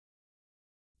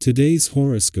Today's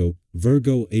horoscope,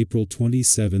 Virgo, April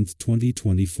 27,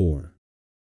 2024.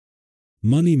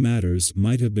 Money matters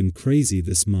might have been crazy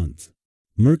this month.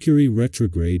 Mercury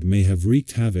retrograde may have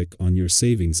wreaked havoc on your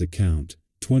savings account,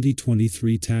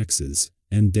 2023 taxes,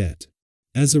 and debt.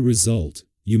 As a result,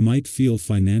 you might feel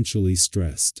financially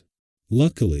stressed.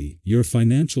 Luckily, your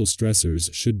financial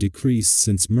stressors should decrease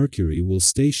since Mercury will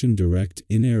station direct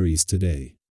in Aries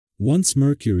today. Once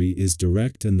Mercury is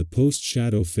direct and the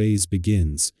post-shadow phase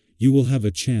begins, you will have a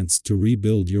chance to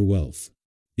rebuild your wealth.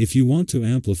 If you want to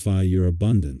amplify your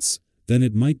abundance, then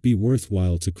it might be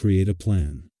worthwhile to create a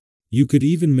plan. You could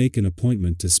even make an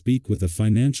appointment to speak with a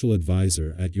financial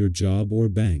advisor at your job or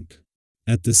bank.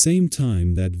 At the same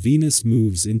time that Venus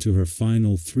moves into her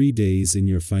final 3 days in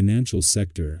your financial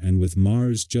sector, and with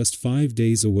Mars just 5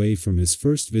 days away from his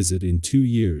first visit in 2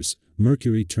 years,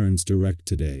 Mercury turns direct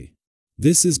today.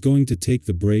 This is going to take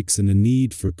the brakes and a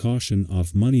need for caution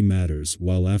off money matters,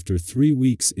 while after 3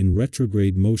 weeks in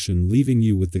retrograde motion, leaving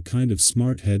you with the kind of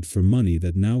smart head for money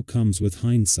that now comes with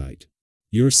hindsight.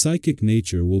 Your psychic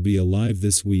nature will be alive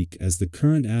this week as the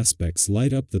current aspects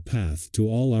light up the path to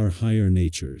all our higher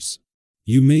natures.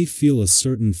 You may feel a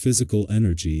certain physical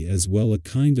energy as well, a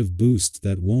kind of boost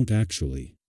that won't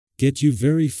actually get you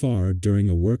very far during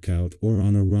a workout or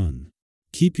on a run.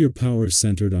 Keep your power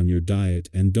centered on your diet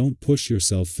and don't push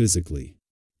yourself physically.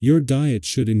 Your diet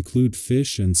should include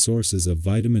fish and sources of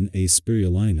vitamin A,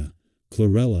 spirulina,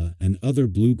 chlorella, and other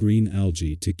blue-green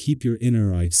algae to keep your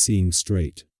inner eye seeing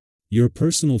straight. Your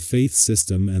personal faith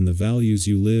system and the values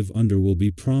you live under will be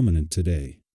prominent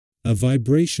today. A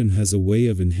vibration has a way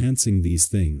of enhancing these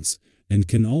things, and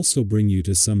can also bring you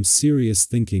to some serious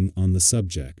thinking on the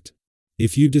subject.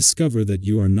 If you discover that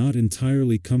you are not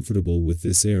entirely comfortable with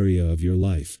this area of your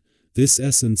life, this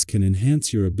essence can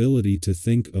enhance your ability to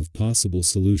think of possible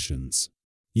solutions.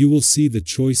 You will see the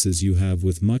choices you have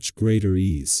with much greater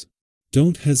ease.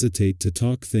 Don't hesitate to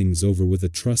talk things over with a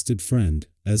trusted friend,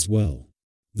 as well.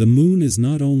 The moon is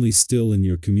not only still in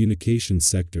your communication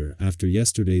sector after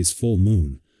yesterday's full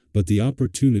moon, but the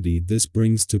opportunity this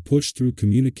brings to push through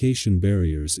communication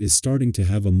barriers is starting to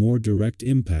have a more direct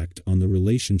impact on the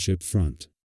relationship front.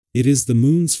 It is the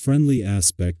moon's friendly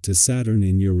aspect to Saturn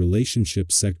in your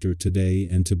relationship sector today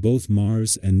and to both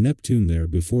Mars and Neptune there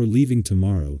before leaving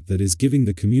tomorrow that is giving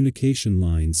the communication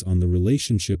lines on the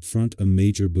relationship front a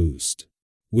major boost.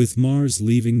 With Mars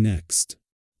leaving next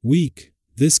week,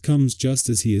 this comes just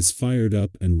as he is fired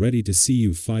up and ready to see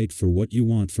you fight for what you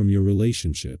want from your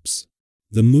relationships.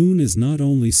 The moon is not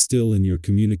only still in your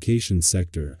communication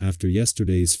sector after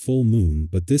yesterday's full moon,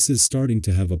 but this is starting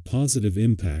to have a positive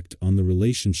impact on the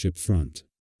relationship front.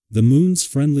 The moon's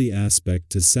friendly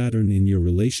aspect to Saturn in your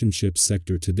relationship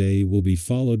sector today will be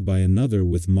followed by another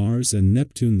with Mars and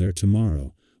Neptune there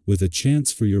tomorrow, with a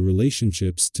chance for your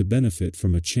relationships to benefit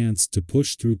from a chance to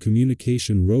push through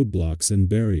communication roadblocks and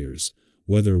barriers,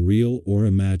 whether real or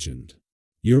imagined.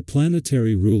 Your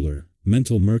planetary ruler,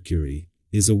 mental Mercury,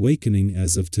 is awakening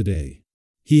as of today.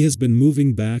 He has been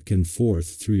moving back and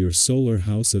forth through your solar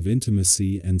house of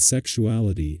intimacy and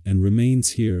sexuality and remains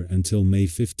here until May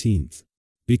 15th.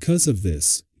 Because of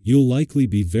this, you'll likely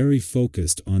be very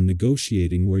focused on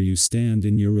negotiating where you stand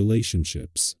in your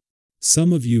relationships.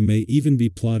 Some of you may even be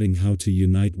plotting how to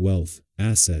unite wealth,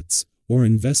 assets, or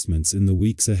investments in the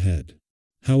weeks ahead.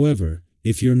 However,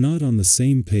 if you're not on the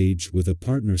same page with a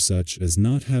partner, such as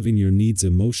not having your needs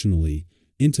emotionally,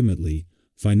 intimately,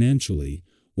 financially,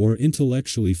 or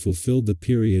intellectually fulfilled, the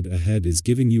period ahead is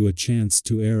giving you a chance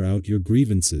to air out your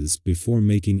grievances before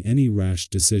making any rash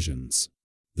decisions.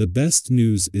 The best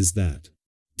news is that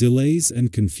delays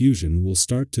and confusion will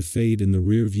start to fade in the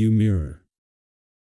rearview mirror.